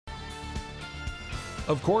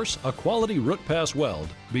Of course, a quality root pass weld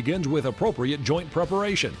begins with appropriate joint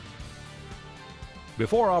preparation.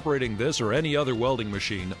 Before operating this or any other welding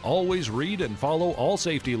machine, always read and follow all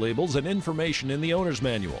safety labels and information in the owner's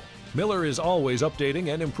manual. Miller is always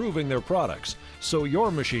updating and improving their products, so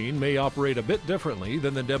your machine may operate a bit differently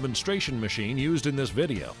than the demonstration machine used in this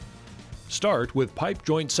video. Start with pipe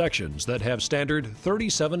joint sections that have standard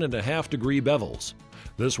 37.5-degree bevels.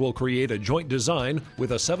 This will create a joint design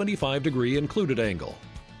with a 75-degree included angle.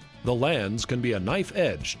 The lands can be a knife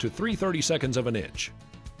edge to 3/32 of an inch.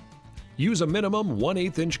 Use a minimum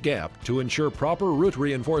 1/8 inch gap to ensure proper root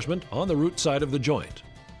reinforcement on the root side of the joint.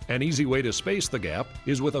 An easy way to space the gap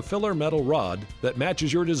is with a filler metal rod that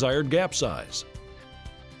matches your desired gap size.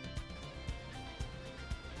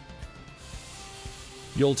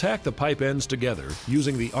 You'll tack the pipe ends together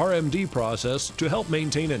using the RMD process to help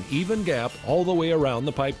maintain an even gap all the way around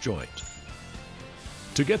the pipe joint.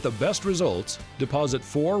 To get the best results, deposit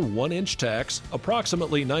 4 1-inch tacks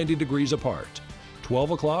approximately 90 degrees apart: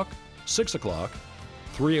 12 o'clock, 6 o'clock,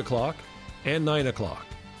 3 o'clock, and 9 o'clock.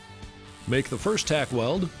 Make the first tack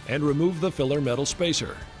weld and remove the filler metal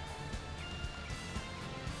spacer.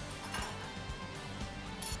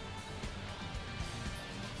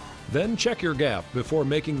 Then check your gap before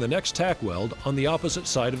making the next tack weld on the opposite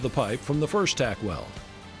side of the pipe from the first tack weld.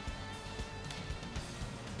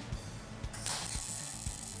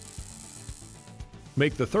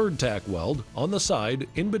 Make the third tack weld on the side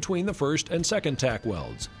in between the first and second tack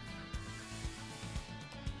welds.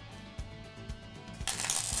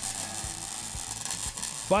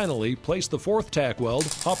 Finally, place the fourth tack weld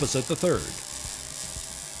opposite the third.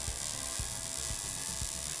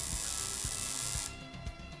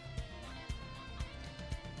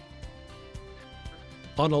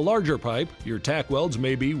 On a larger pipe, your tack welds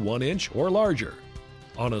may be 1 inch or larger.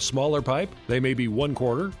 On a smaller pipe, they may be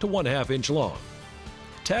 1/4 to 1/2 inch long.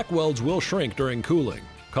 Tack welds will shrink during cooling,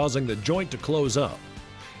 causing the joint to close up.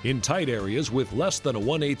 In tight areas with less than a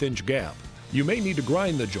 1/8 inch gap, you may need to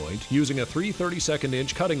grind the joint using a 3/32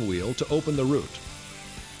 inch cutting wheel to open the root.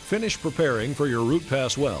 Finish preparing for your root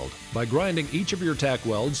pass weld by grinding each of your tack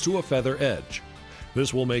welds to a feather edge.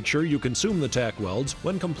 This will make sure you consume the tack welds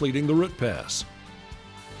when completing the root pass.